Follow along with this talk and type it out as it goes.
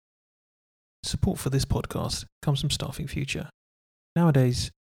Support for this podcast comes from Staffing Future.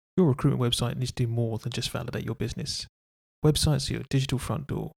 Nowadays, your recruitment website needs to do more than just validate your business. Websites are your digital front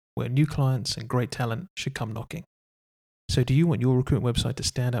door, where new clients and great talent should come knocking. So do you want your recruitment website to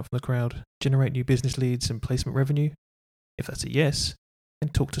stand out from the crowd, generate new business leads and placement revenue? If that's a yes, then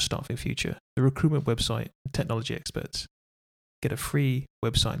talk to Staffing Future, the recruitment website and technology experts. Get a free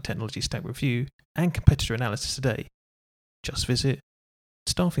website and technology stack review and competitor analysis today. Just visit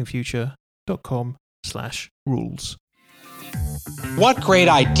staffingfuture.com/rules. What great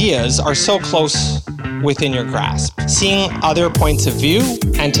ideas are so close within your grasp? Seeing other points of view,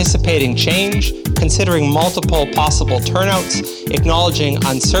 anticipating change, considering multiple possible turnouts, acknowledging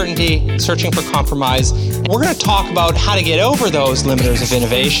uncertainty, searching for compromise. We're going to talk about how to get over those limiters of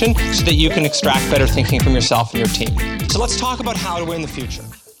innovation so that you can extract better thinking from yourself and your team. So let's talk about how to win the future.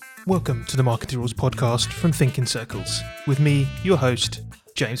 Welcome to the Marketing Rules podcast from Thinking Circles, with me, your host,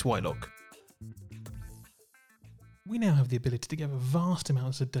 James Whitelock. We now have the ability to gather vast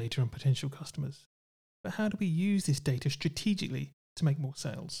amounts of data on potential customers. But how do we use this data strategically to make more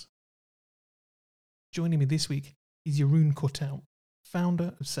sales? Joining me this week is Jeroen Corthout,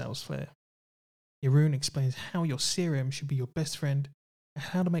 founder of SalesFlare. Jeroen explains how your CRM should be your best friend and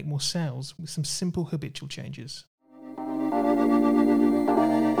how to make more sales with some simple habitual changes.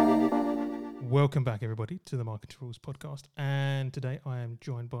 Welcome back, everybody, to the Marketing Rules podcast. And today I am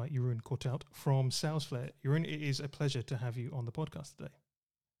joined by Jeroen Corthout from SalesFlare. Jeroen, it is a pleasure to have you on the podcast today.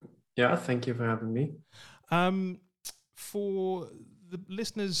 Yeah, thank you for having me. For the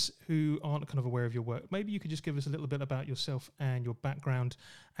listeners who aren't kind of aware of your work, maybe you could just give us a little bit about yourself and your background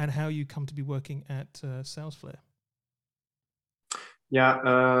and how you come to be working at SalesFlare. Yeah,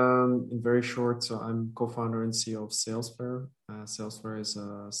 in very short, so I'm co-founder and CEO of SalesFlare. SalesFlare is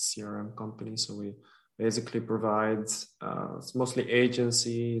a CRM company, so we basically provide it's mostly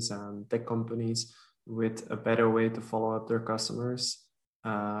agencies and tech companies with a better way to follow up their customers.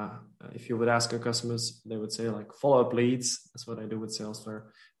 If you would ask our customers, they would say like follow up leads. That's what I do with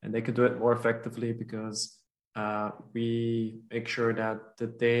SalesFlare, and they could do it more effectively because we make sure that the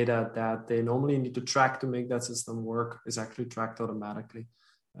data that they normally need to track to make that system work is actually tracked automatically,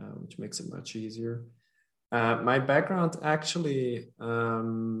 which makes it much easier. My background actually, I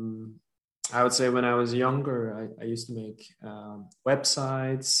would say when I was younger, I used to make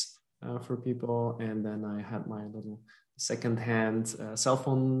websites for people, and then I had my little secondhand cell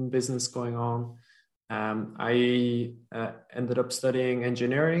phone business going on. I ended up studying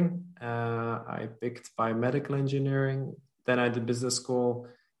engineering. I picked biomedical engineering. Then I did business school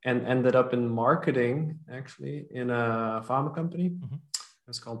and ended up in marketing, actually, in a pharma company. Mm-hmm.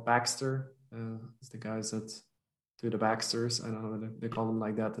 It's called Baxter. It's the guys that do the Baxters. I don't know, they call them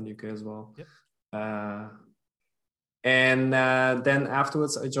like that in the UK as well. Yep. And then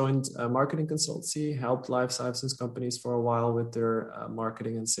afterwards, I joined a marketing consultancy, helped life sciences companies for a while with their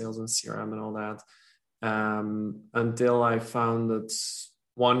marketing and sales and CRM and all that. Until I founded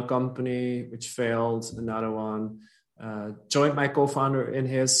one company which failed, another one, joined my co-founder in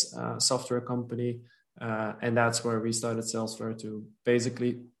his software company, and that's where we started SalesFlare to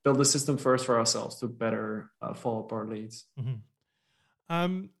basically build a system first for ourselves to better follow up our leads.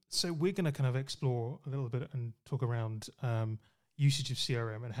 Mm-hmm. So we're going to kind of explore a little bit and talk around usage of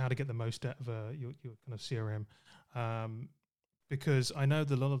CRM and how to get the most out of your kind of CRM, because I know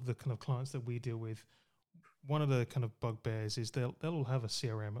that a lot of the kind of clients that we deal with, one of the kind of bugbears is they'll all have a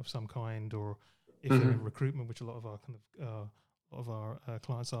CRM of some kind, or if they're in recruitment, which a lot of our kind of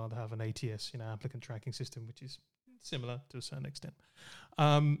clients are, they have an ATS, applicant tracking system, which is similar to a certain extent.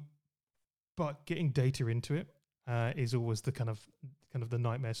 But getting data into it is always the kind of the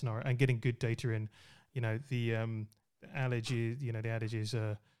nightmare scenario, and getting good data in. The adage is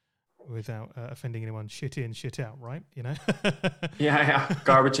without offending anyone, shit in, shit out, right? Yeah,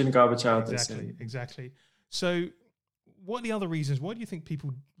 garbage in, garbage out. Exactly. So what are the other reasons? Why do you think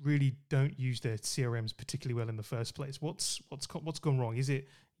people really don't use their CRMs particularly well in the first place? What's gone wrong? Is it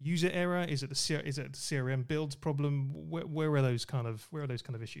user error? Is it the CRM builds problem? Where are those kind of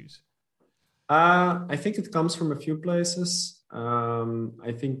issues? I think it comes from a few places.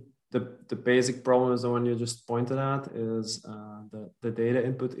 I think the basic problem is the one you just pointed at, is the data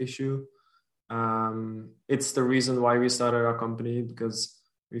input issue. It's the reason why we started our company, because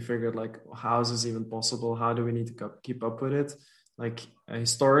we figured like, how is this even possible? How do we need to keep up with it? Like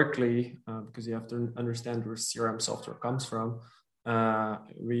historically, because you have to understand where CRM software comes from.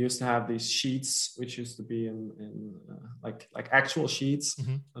 We used to have these sheets, which used to be in like actual sheets,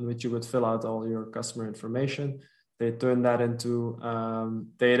 mm-hmm. on which you would fill out all your customer information. They turned that into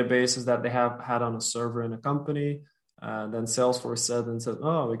databases that they had on a server in a company. Then Salesforce said,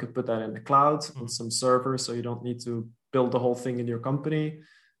 oh, we could put that in the cloud on some server, so you don't need to build the whole thing in your company.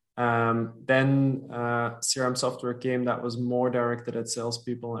 Then CRM software came that was more directed at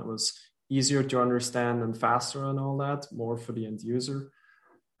salespeople. It was easier to understand and faster and all that, more for the end user.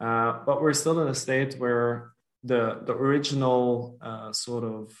 But we're still in a state where the original sort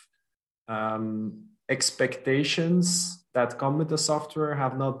of expectations that come with the software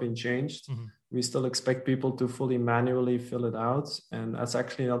have not been changed. We still expect people to fully manually fill it out, and that's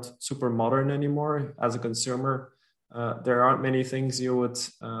actually not super modern anymore. As a consumer, there aren't many things you would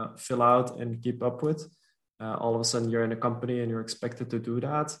fill out and keep up with. All of a sudden, you're in a company and you're expected to do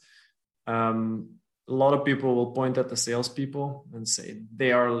that. A lot of people will point at the salespeople and say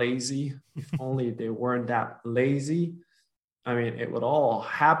they are lazy. If only they weren't that lazy, I mean, it would all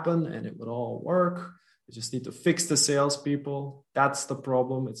happen and it would all work. You just need to fix the salespeople. That's the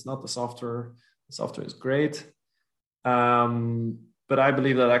problem. It's not the software. The software is great. But I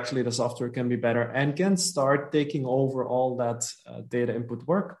believe that actually the software can be better and can start taking over all that data input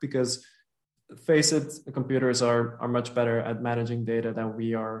work, because face it, the computers are much better at managing data than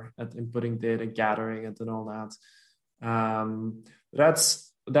we are at inputting data, gathering it and all that.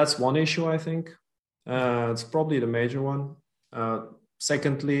 That's one issue, I think. It's probably the major one.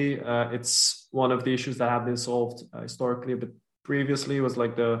 Secondly, it's one of the issues that have been solved historically, but previously was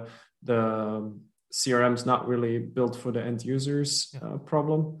like the CRM's not really built for the end users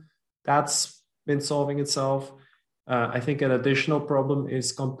problem. That's been solving itself. I think an additional problem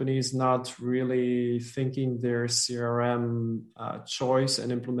is companies not really thinking their CRM choice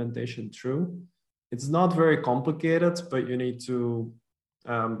and implementation through. It's not very complicated, but you need to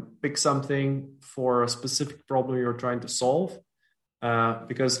pick something for a specific problem you're trying to solve.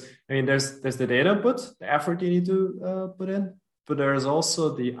 Because I mean, there's the data input, the effort you need to put in, but there's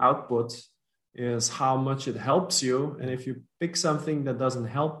also the output, is how much it helps you. And if you pick something that doesn't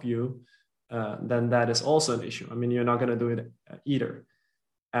help you, then that is also an issue. I mean, you're not going to do it either.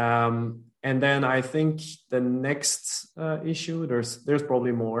 And then I think the next issue, there's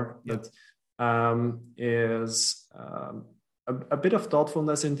probably more, but is a bit of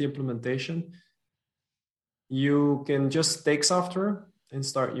thoughtfulness in the implementation. You can just take software and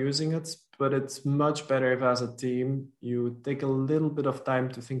start using it, but it's much better if as a team, you take a little bit of time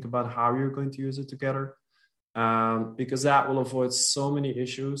to think about how you're going to use it together, because that will avoid so many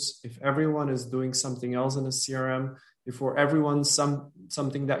issues. If everyone is doing something else in a CRM, if for everyone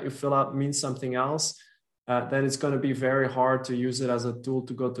something that you fill out means something else, then it's going to be very hard to use it as a tool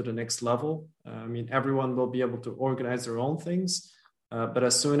to go to the next level. I mean, everyone will be able to organize their own things. But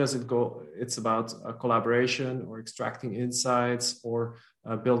as soon as it's about collaboration or extracting insights or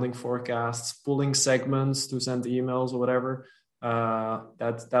building forecasts, pulling segments to send emails or whatever,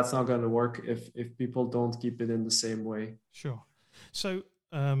 that's not going to work if people don't keep it in the same way. Sure. So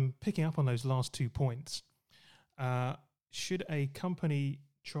picking up on those last 2 points, should a company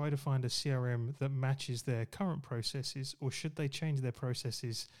try to find a CRM that matches their current processes, or should they change their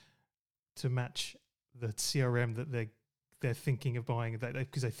processes to match the CRM that they're thinking of buying, that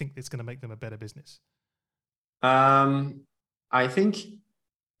because they think it's going to make them a better business? I think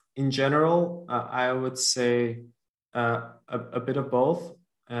in general, I would say a bit of both.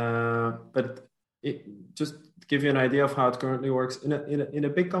 But just to give you an idea of how it currently works, in a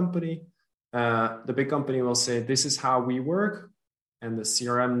big company, the big company will say, this is how we work, and the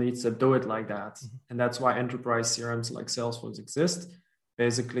CRM needs to do it like that. Mm-hmm. And that's why enterprise CRMs like Salesforce exist.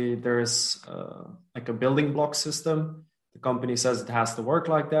 Basically, there's like a building block system. The company says it has to work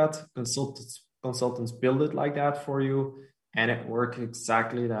like that. Consultants build it like that for you, and it works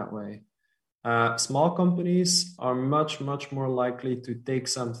exactly that way. Small companies are much, much more likely to take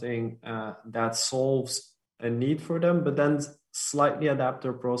something that solves a need for them, but then slightly adapt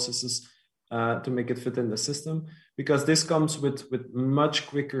their processes to make it fit in the system, because this comes with much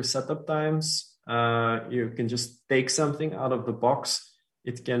quicker setup times. You can just take something out of the box.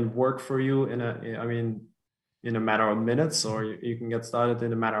 It can work for you in a matter of minutes, or you can get started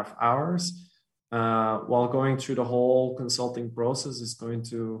in a matter of hours. While going through the whole consulting process is going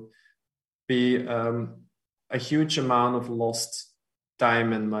to be a huge amount of lost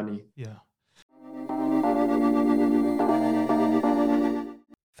time and money. Yeah.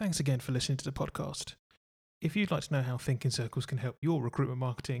 Thanks again for listening to the podcast. If you'd like to know how Thinking Circles can help your recruitment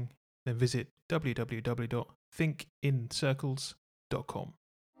marketing, then visit www.thinkincircles.com.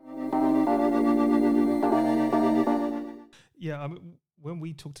 Yeah, I mean, when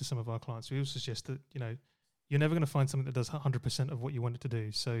we talk to some of our clients, we also suggest that, you're never going to find something that does 100% of what you want it to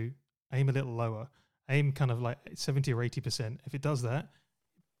do. So aim a little lower. Aim kind of like 70 or 80%. If it does that,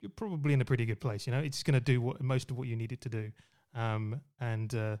 you're probably in a pretty good place. It's going to do most of what you need it to do. And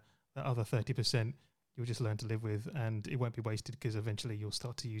the other 30%, you'll just learn to live with, and it won't be wasted because eventually you'll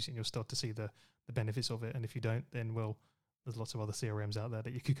start to use it and you'll start to see the benefits of it. And if you don't, then, well, there's lots of other CRMs out there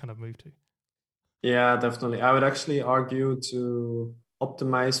that you could kind of move to. Yeah, definitely. I would actually argue to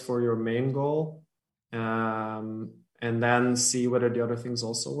optimize for your main goal, and then see whether the other things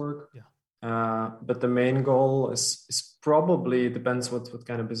also work. Yeah. But the main goal is probably, depends what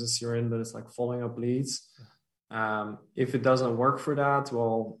kind of business you're in, but it's like following up leads. Yeah. If it doesn't work for that,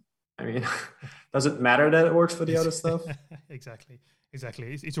 well, I mean, does it matter that it works for the other stuff? Exactly.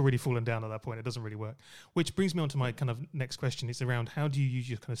 It's already fallen down at that point. It doesn't really work. Which brings me on to my kind of next question. It's around how do you use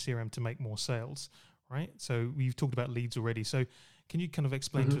your kind of CRM to make more sales, right? So we've talked about leads already. So can you kind of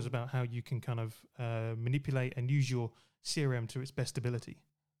explain to us about how you can kind of manipulate and use your CRM to its best ability?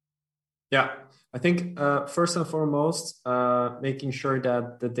 Yeah, I think first and foremost, making sure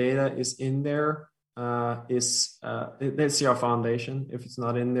that the data is in there that's your foundation. If it's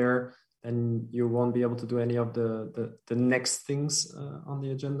not in there, then you won't be able to do any of the next things on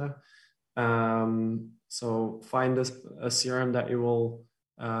the agenda. So find a CRM that you will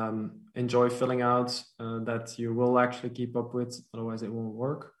enjoy filling out, that you will actually keep up with, otherwise it won't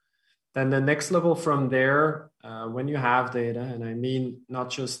work. Then the next level from there, when you have data, and I mean not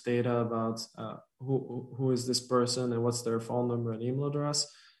just data about who is this person and what's their phone number and email address,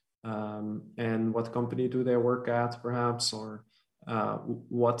 and what company do they work at, perhaps, or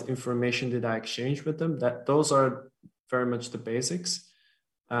what information did I exchange with them. Those are very much the basics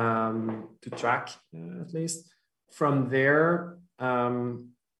to track, at least. From there,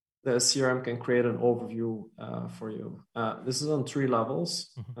 the CRM can create an overview for you. This is on 3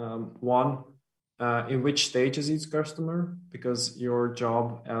 levels. One, in which stage is each customer, because your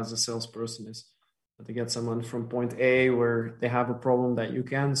job as a salesperson is to get someone from point A, where they have a problem that you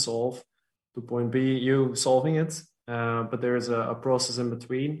can solve, to point B, you solving it. But there is a process in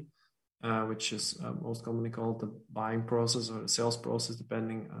between, which is most commonly called the buying process or the sales process,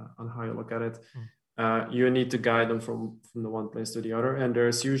 depending on how you look at it. You need to guide them from the one place to the other. And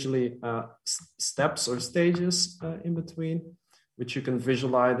there's usually steps or stages in between, which you can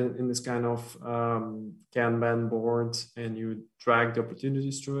visualize in this kind of Kanban board, and you drag the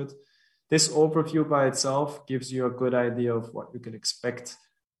opportunities through it. This overview by itself gives you a good idea of what you can expect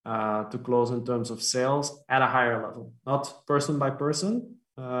to close in terms of sales at a higher level, not person by person,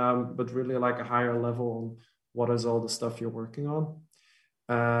 but really like a higher level on what is all the stuff you're working on.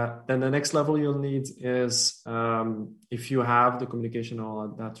 Then the next level you'll need is, if you have the communication all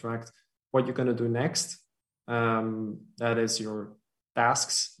at that tracked, what you're going to do next. That is your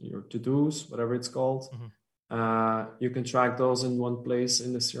tasks, your to-dos, whatever it's called. You can track those in one place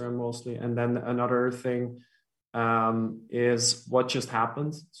in the CRM mostly. And then another thing is what just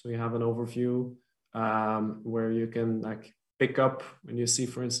happened. So you have an overview where you can like pick up when you see,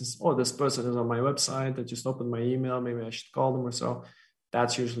 for instance, oh, this person is on my website, I just opened my email, maybe I should call them or so.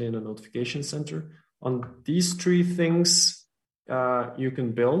 That's usually in a notification center. On these 3 things, you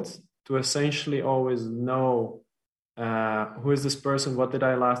can build to essentially always know who is this person, what did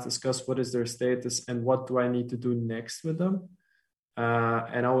I last discuss, what is their status, and what do I need to do next with them.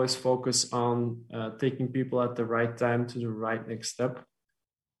 And always focus on taking people at the right time to the right next step.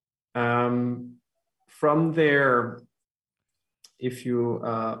 From there, if you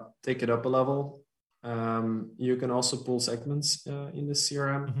take it up a level, you can also pull segments in the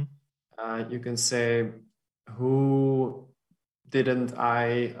CRM. You can say, who didn't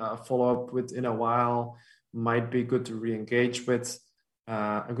I follow up with in a while, might be good to re-engage with.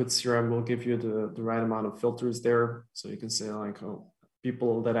 A good CRM will give you the right amount of filters there. So you can say like, oh,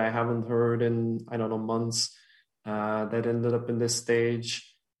 people that I haven't heard in, I don't know, months, that ended up in this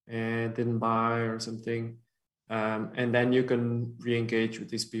stage and didn't buy or something. And then you can re-engage with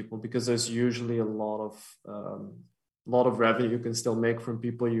these people, because there's usually a lot of revenue you can still make from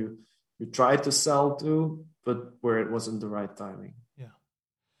people you tried to sell to, but where it wasn't the right timing.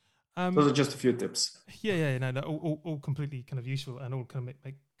 Those are just a few tips. No, all completely kind of useful and all kind of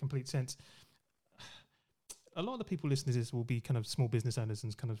make complete sense. A lot of the people listening to this will be kind of small business owners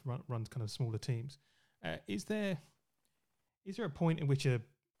and kind of run kind of smaller teams. Is there a point in which a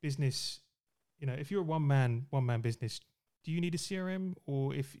business, if you're a one man business, do you need a CRM?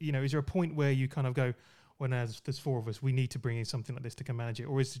 Or is there a point where you kind of go, well, now there's 4 of us, we need to bring in something like this to come manage it?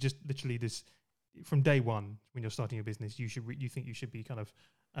 Or is it just literally this, from day one, when you're starting your business, you think you should be kind of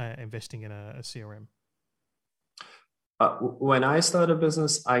investing in a CRM? When I start a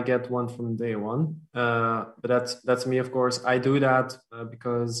business, I get one from day one. But that's me, of course. I do that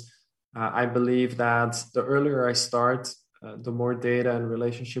because I believe that the earlier I start, the more data and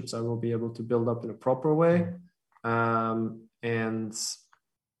relationships I will be able to build up in a proper way. And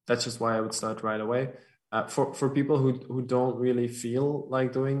that's just why I would start right away. For people who don't really feel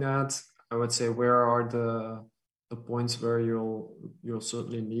like doing that, I would say, where are the points where you'll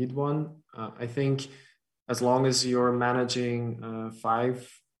certainly need one? I think as long as you're managing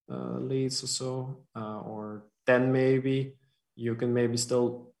 5 leads or so, or 10 maybe, you can maybe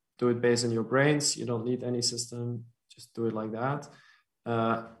still do it based on your brains. You don't need any system, just do it like that.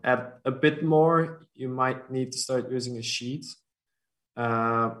 At a bit more, you might need to start using a sheet.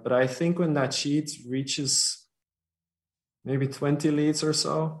 But I think when that sheet reaches maybe 20 leads or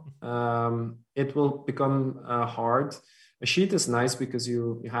so, it will become hard. A sheet is nice because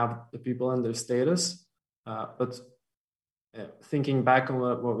you have the people and their status, but thinking back on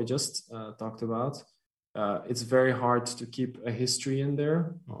what we just talked about, it's very hard to keep a history in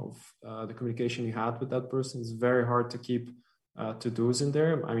there of the communication you had with that person. It's very hard to keep to-dos in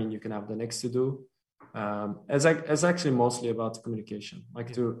there. I mean, you can have the next to-do. It's actually mostly about communication,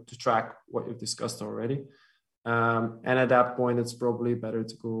 like to track what you've discussed already. And at that point, it's probably better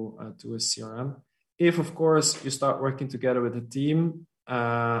to go to a CRM. If, of course, you start working together with a team,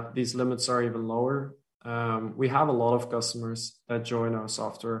 these limits are even lower. We have a lot of customers that join our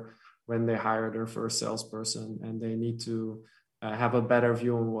software when they hire their first salesperson and they need to have a better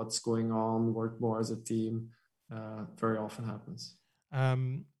view on what's going on, work more as a team. Very often happens.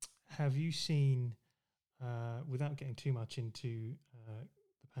 Have you seen, without getting too much into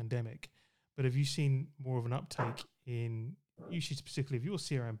the pandemic, but have you seen more of an uptake in usage specifically of your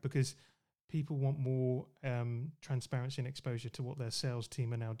CRM because people want more transparency and exposure to what their sales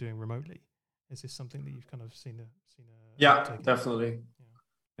team are now doing remotely? Is this something that you've kind of seen Yeah, definitely.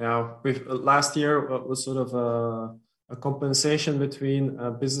 Yeah, last year was sort of a compensation between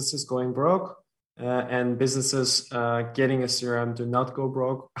businesses going broke and businesses getting a CRM to not go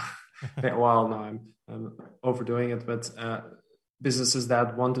broke. Well, no, I'm overdoing it, but businesses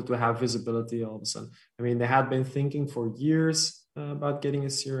that wanted to have visibility all of a sudden. I mean, they had been thinking for years about getting a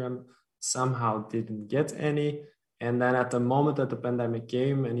CRM, somehow didn't get any. And then at the moment that the pandemic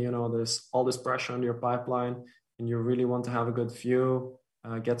came and, there's all this pressure on your pipeline and you really want to have a good view,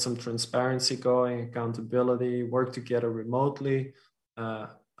 get some transparency going, accountability, work together remotely. A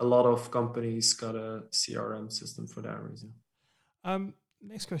lot of companies got a CRM system for that reason.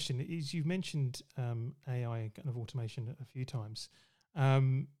 Next question is, you've mentioned AI kind of automation a few times.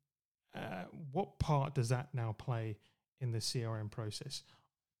 What part does that now play in the CRM process?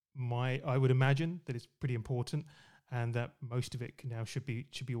 I would imagine that it's pretty important and that most of it now should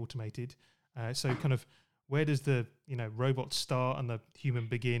be automated. So kind of where does the robot start and the human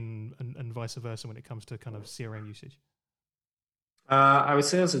begin and vice versa when it comes to kind of CRM usage? I would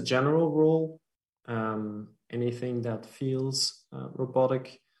say as a general rule, anything that feels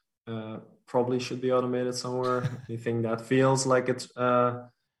robotic probably should be automated somewhere. Anything that feels like it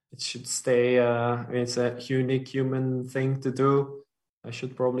should stay, it's a unique human thing to do. It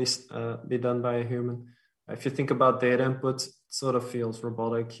should probably be done by a human. If you think about data input, it sort of feels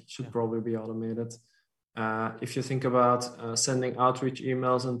robotic. It should probably be automated. If you think about sending outreach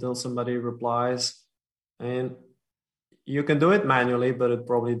emails until somebody replies, and you can do it manually, but it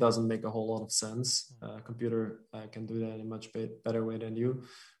probably doesn't make a whole lot of sense. A computer can do that in a much better way than you.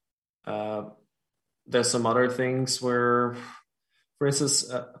 There's some other things where, for instance,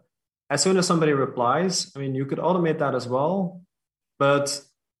 as soon as somebody replies, I mean, you could automate that as well, but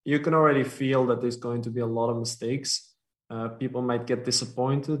you can already feel that there's going to be a lot of mistakes. People might get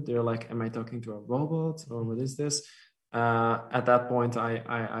disappointed. They're like, am I talking to a robot or what is this? At that point,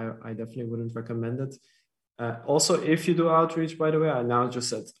 I definitely wouldn't recommend it. Also, if you do outreach, by the way, I now just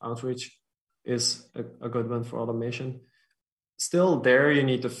said outreach is a good one for automation. Still there, you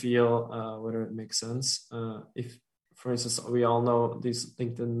need to feel whether it makes sense. If, for instance, we all know these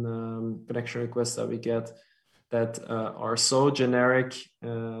LinkedIn connection requests that we get that are so generic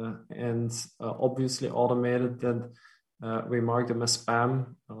and obviously automated that we mark them as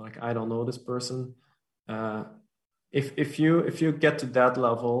spam, like I don't know this person. If you get to that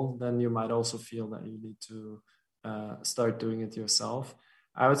level, then you might also feel that you need to start doing it yourself.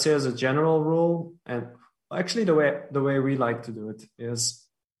 I would say as a general rule, and actually the way we like to do it is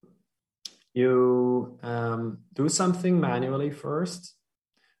you do something manually first.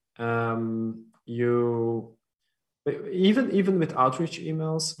 You even with outreach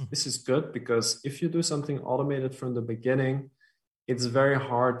emails, this is good because if you do something automated from the beginning, it's very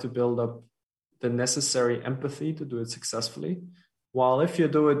hard to build up the necessary empathy to do it successfully. While if you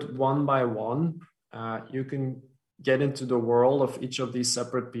do it one by one, you can get into the world of each of these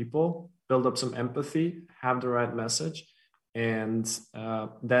separate people, build up some empathy, have the right message, And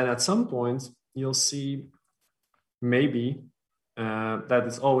then at some point, you'll see maybe that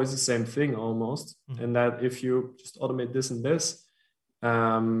it's always the same thing almost. And that if you just automate this and this,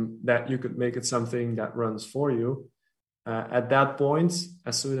 that you could make it something that runs for you. At that point,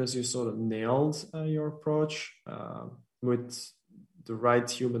 as soon as you sort of nailed your approach with the right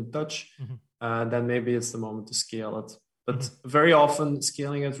human touch, then maybe it's the moment to scale it. But very often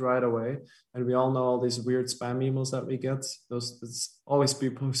scaling it right away, and we all know all these weird spam emails that we get. It's always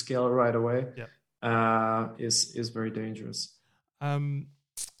people who scale it right away. Is very dangerous. And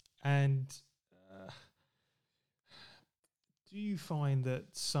do you find that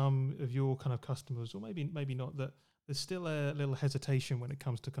some of your kind of customers, or maybe not, that there's still a little hesitation when it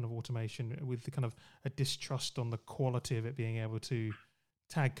comes to kind of automation, with the kind of a distrust on the quality of it being able to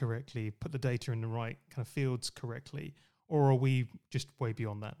tag correctly, put the data in the right kind of fields correctly? Or are we just way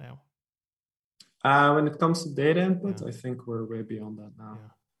beyond that now? When it comes to data input, I think we're way beyond that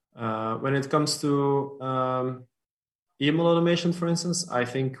now. When it comes to email automation, for instance, I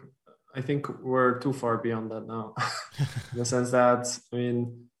think we're too far beyond that now. In the sense that, I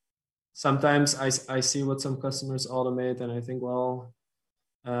mean, sometimes I see what some customers automate, and I think, well,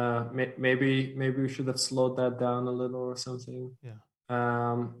 maybe we should have slowed that down a little or something.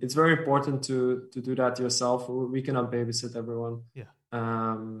 It's very important to do that yourself. We cannot babysit everyone.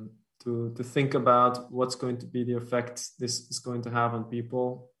 To think about what's going to be the effect this is going to have on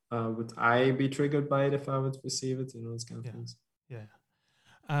people. Would I be triggered by it if I would receive it? You know, those kind of things.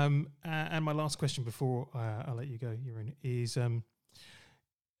 And my last question before I'll let you go, Jeroen, is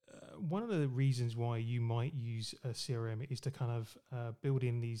one of the reasons why you might use a CRM is to kind of build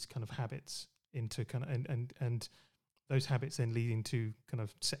in these kind of habits into kind of and those habits then leading to kind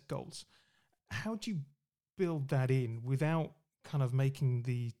of set goals. How do you build that in without kind of making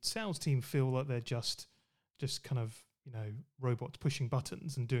the sales team feel like they're just kind of, you know, robots pushing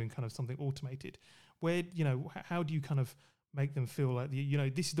buttons and doing kind of something automated? Where, you know, how do you kind of make them feel like, you know,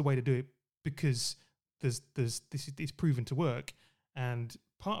 this is the way to do it because it's proven to work, and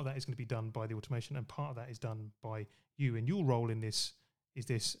part of that is going to be done by the automation, and part of that is done by you, and your role in this is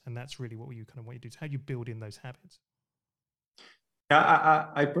this, and that's really what you kind of want you to do. So how do you build in those habits? Yeah,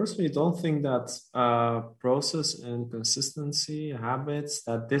 I personally don't think that process and consistency, habits,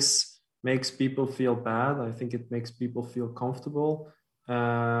 that this makes people feel bad. I think it makes people feel comfortable.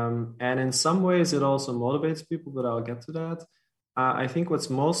 And in some ways, it also motivates people, but I'll get to that. I think what's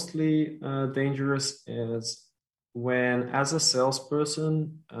mostly dangerous is when, as a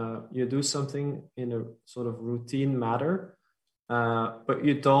salesperson, you do something in a sort of routine matter, but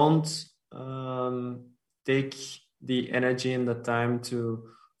you don't take the energy and the time to,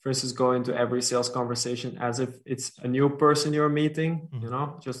 for instance, go into every sales conversation as if it's a new person you're meeting, you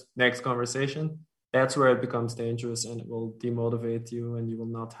know, just next conversation. That's where it becomes dangerous, and it will demotivate you, and you will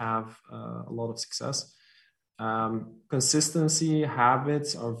not have a lot of success. Consistency,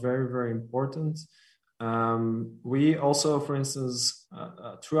 habits are very, very important. We also, for instance,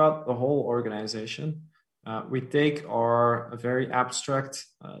 throughout the whole organization, we take our very abstract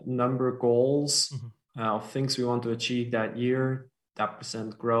number goals of things we want to achieve that year, that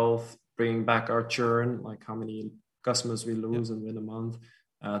percent growth, bringing back our churn, like how many customers we lose and win a month,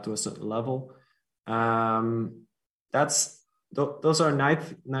 to a certain level. Those are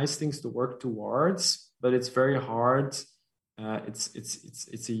nice things to work towards, but it's very hard.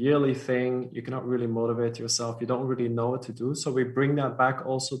 It's a yearly thing. You cannot really motivate yourself. You don't really know what to do. So we bring that back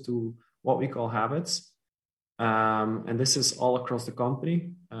also to what we call habits. And this is all across the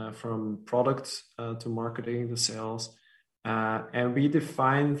company, from product to marketing to sales. And we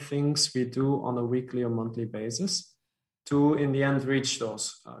define things we do on a weekly or monthly basis to, in the end, reach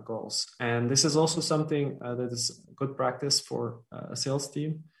those goals. And this is also something that is good practice for a sales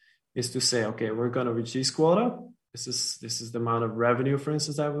team, is to say, okay, we're going to reach this quota. This is the amount of revenue, for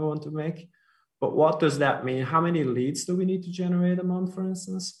instance, that we want to make. But what does that mean? How many leads do we need to generate a month, for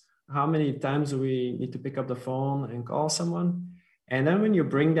instance? How many times do we need to pick up the phone and call someone? And then when you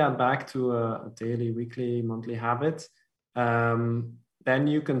bring that back to a daily, weekly, monthly habit, then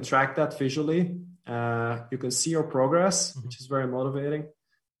you can track that visually. You can see your progress, which is very motivating.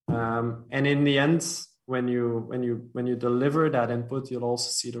 And in the end, when you deliver that input, you'll also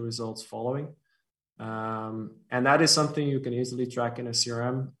see the results following. And that is something you can easily track in a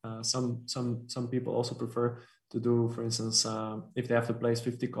CRM. Some people also prefer to do, for instance, if they have to place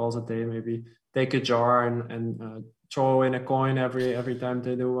 50 calls a day, maybe take a jar and throw in a coin every time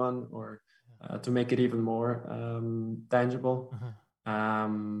they do one, or to make it even more tangible.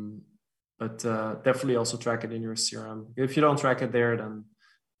 But definitely also track it in your CRM. If you don't track it there, then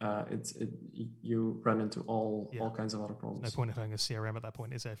you run into all kinds of other problems. No point in having a CRM at that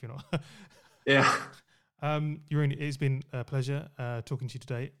point, is there, if you're not? Yeah. Jeroen, it's been a pleasure talking to you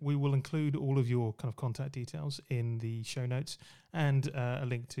today. We will include all of your kind of contact details in the show notes and a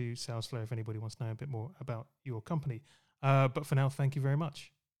link to Salesflare if anybody wants to know a bit more about your company. But for now, thank you very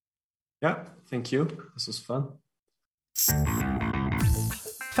much. Yeah, thank you. This was fun.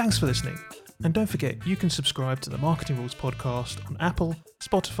 Thanks for listening. And don't forget, you can subscribe to the Marketing Rules podcast on Apple,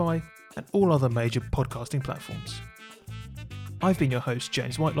 Spotify, and all other major podcasting platforms. I've been your host,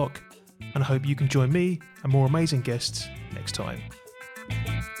 James Whitelock, and I hope you can join me and more amazing guests next time.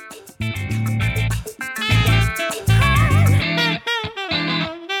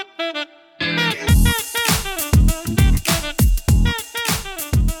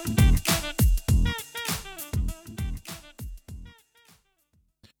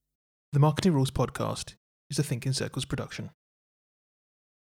 The Marketing Rules podcast is a Think in Circles production.